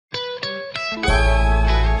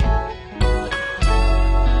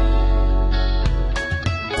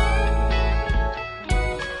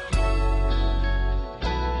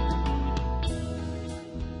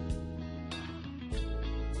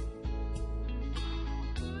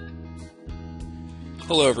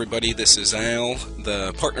Hello everybody, this is Al,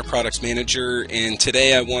 the Partner Products Manager, and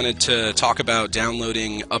today I wanted to talk about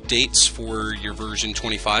downloading updates for your version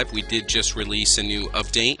 25. We did just release a new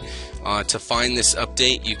update. To find this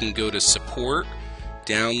update, you can go to Support,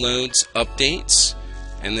 Downloads, Updates,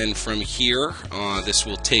 and then from here, this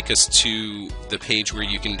will take us to the page where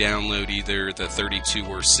you can download either the 32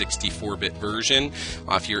 or 64-bit version.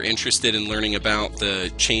 If you're interested in learning about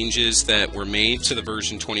the changes that were made to the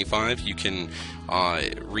version 25, you can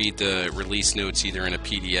read the release notes either in a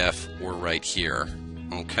PDF or right here.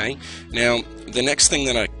 Okay. Now, the next thing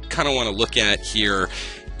that I kind of want to look at here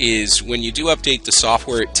is when you do update the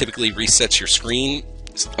software, it typically resets your screen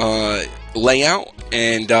layout,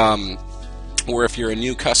 and or if you're a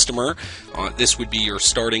new customer, this would be your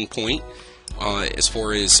starting point as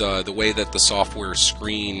far as the way that the software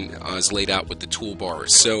screen is laid out with the toolbars.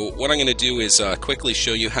 So what I'm going to do is quickly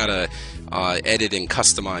show you how to edit and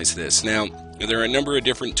customize this. Now, there are a number of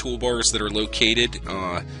different toolbars that are located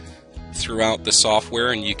throughout the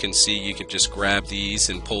software, and you can see you can just grab these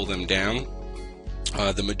and pull them down.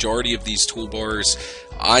 The majority of these toolbars,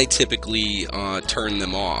 I typically turn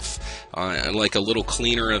them off. I like a little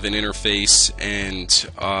cleaner of an interface, and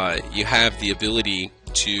you have the ability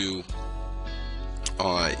to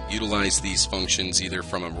utilize these functions either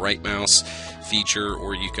from a right mouse feature,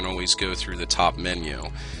 or you can always go through the top menu.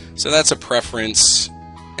 So that's a preference,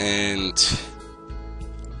 and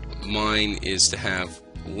mine is to have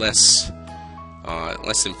less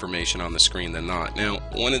information on the screen than not. Now,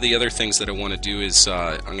 one of the other things that I want to do is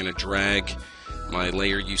I'm going to drag my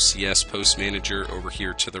Layer UCS Post Manager over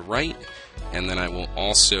here to the right, and then I will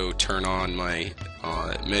also turn on my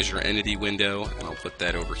Measure Entity window, and I'll put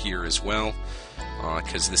that over here as well,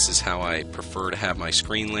 because this is how I prefer to have my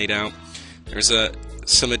screen laid out. There's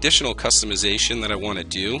some additional customization that I want to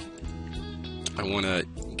do. I want to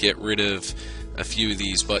get rid of a few of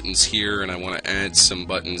these buttons here, and I want to add some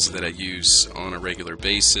buttons that I use on a regular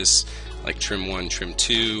basis, like Trim 1, Trim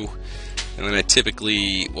 2, and then I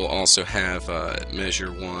typically will also have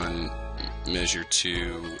Measure 1, Measure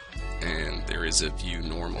 2, and there is a View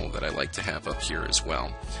Normal that I like to have up here as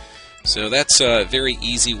well. So that's a very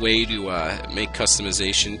easy way to make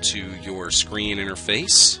customization to your screen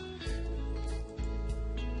interface.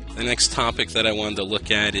 The next topic that I wanted to look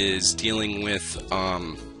at is dealing with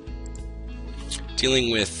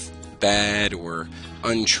bad or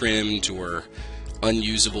untrimmed or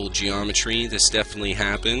unusable geometry. This definitely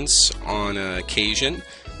happens on occasion,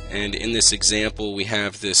 and in this example we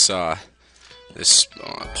have this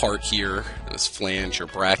part here, this flange or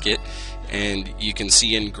bracket, and you can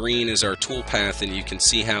see in green is our toolpath, and you can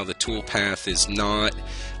see how the toolpath is not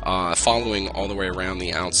following all the way around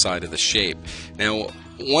the outside of the shape. Now,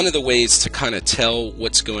 one of the ways to kind of tell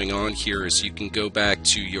what's going on here is you can go back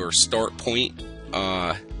to your start point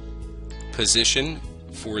position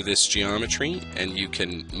for this geometry, and you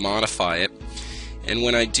can modify it. And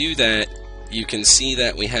when I do that, you can see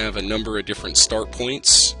that we have a number of different start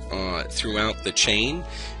points throughout the chain,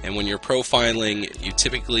 and when you're profiling, you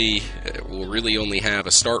typically will really only have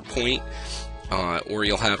a start point, or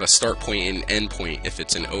you'll have a start point and end point if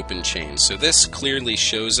it's an open chain. So this clearly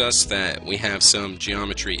shows us that we have some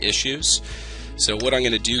geometry issues. So what I'm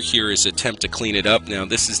going to do here is attempt to clean it up. Now,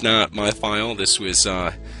 this is not my file. This was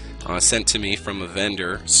sent to me from a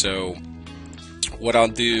vendor. So what I'll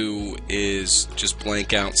do is just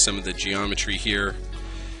blank out some of the geometry here.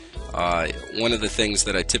 One of the things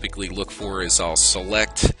that I typically look for is I'll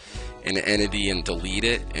select an entity and delete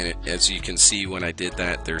it, and as you can see when I did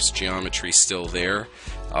that, there's geometry still there.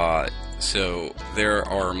 So there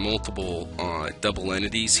are multiple double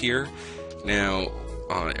entities here now,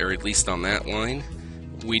 or at least on that line.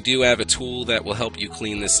 We do have a tool that will help you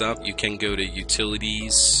clean this up. You can go to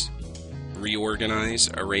Utilities, Reorganize,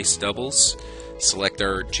 Erase Doubles, select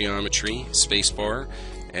our geometry, spacebar,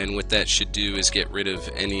 and what that should do is get rid of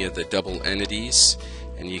any of the double entities,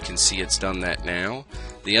 and you can see it's done that now.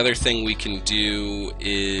 The other thing we can do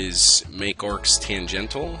is make arcs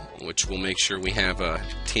tangential, which will make sure we have a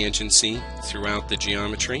tangency throughout the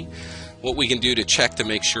geometry. What we can do to check to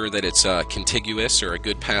make sure that it's contiguous or a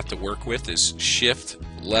good path to work with is Shift,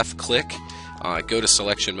 left click, go to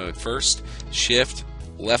selection mode first, Shift,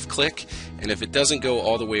 left click, and if it doesn't go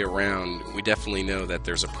all the way around, we definitely know that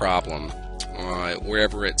there's a problem.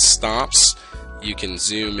 Wherever it stops, you can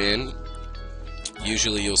zoom in.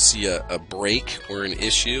 Usually you'll see a break or an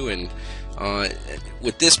issue, and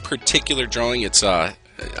with this particular drawing, it's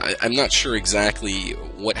I'm not sure exactly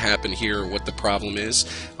what happened here or what the problem is.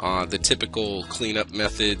 The typical cleanup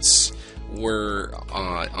methods were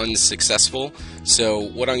unsuccessful. So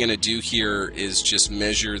what I'm going to do here is just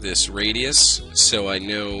measure this radius so I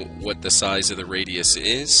know what the size of the radius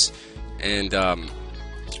is. And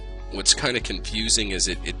what's kind of confusing is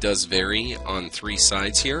it does vary on 3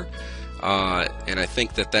 sides here, and I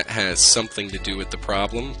think that has something to do with the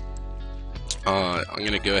problem. I'm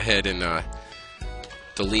going to go ahead and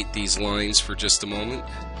delete these lines for just a moment,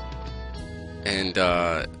 and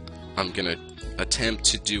I'm going to attempt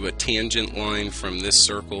to do a tangent line from this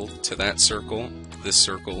circle to that circle, this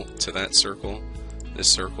circle to that circle, this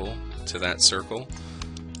circle to that circle.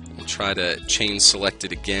 We'll try to chain select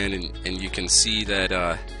it again, and you can see that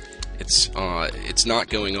it's not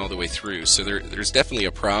going all the way through. So there's definitely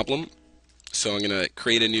a problem. So I'm going to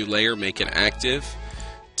create a new layer, make it active,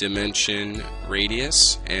 dimension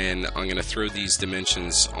radius, and I'm going to throw these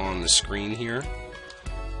dimensions on the screen here.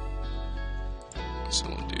 So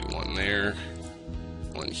we'll do one there,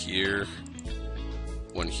 one here,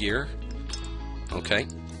 one here. Okay.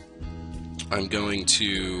 I'm going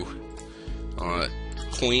to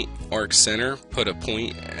point arc center, put a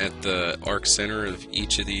point at the arc center of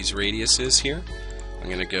each of these radiuses here. I'm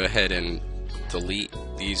going to go ahead and delete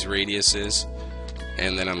these radiuses,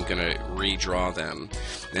 and then I'm going to redraw them.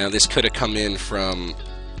 Now this could have come in from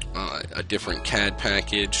a different CAD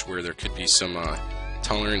package where there could be some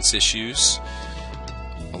tolerance issues.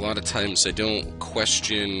 A lot of times I don't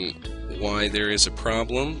question why there is a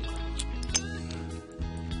problem,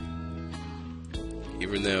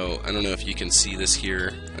 even though I don't know if you can see this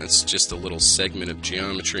here. It's just a little segment of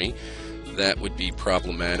geometry. That would be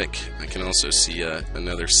problematic. I can also see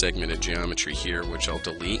another segment of geometry here, which I'll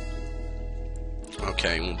delete.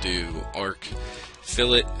 Okay, we'll do arc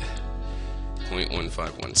fillet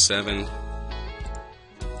 0.1517.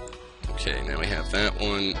 Okay, now we have that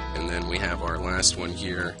one, and then we have our last one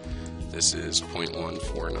here. This is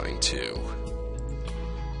 0.1492.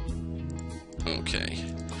 Okay.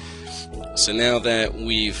 So now that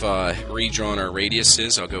we've redrawn our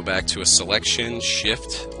radiuses, I'll go back to a selection,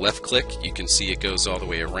 shift, left click. You can see it goes all the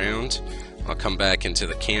way around. I'll come back into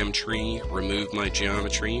the cam tree, remove my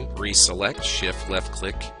geometry, reselect, shift, left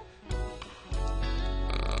click.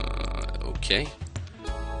 Okay.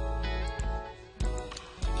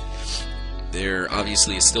 There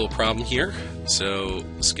obviously is still a problem here, so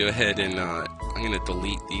let's go ahead and I'm going to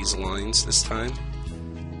delete these lines this time.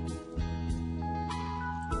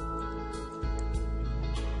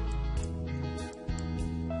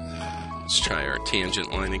 Let's try our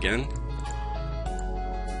tangent line again.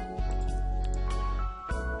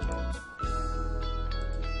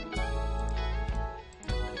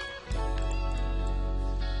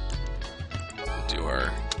 Do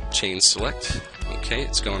our chain select. Okay,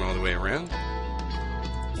 it's going all the way around.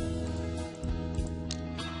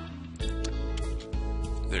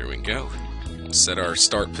 There we go. Set our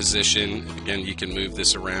start position. Again, you can move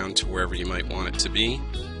this around to wherever you might want it to be.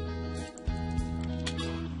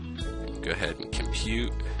 Go ahead and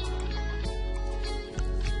compute.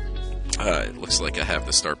 It looks like I have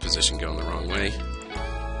the start position going the wrong way.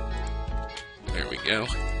 There we go.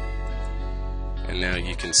 And now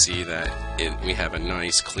you can see that we have a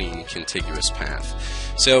nice, clean, contiguous path.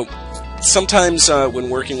 So sometimes when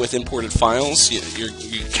working with imported files, you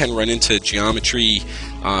can run into geometry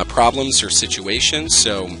problems or situations.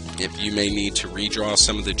 So if you may need to redraw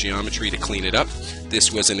some of the geometry to clean it up,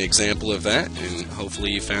 this was an example of that, and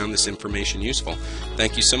hopefully you found this information useful.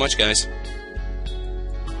 Thank you so much, guys.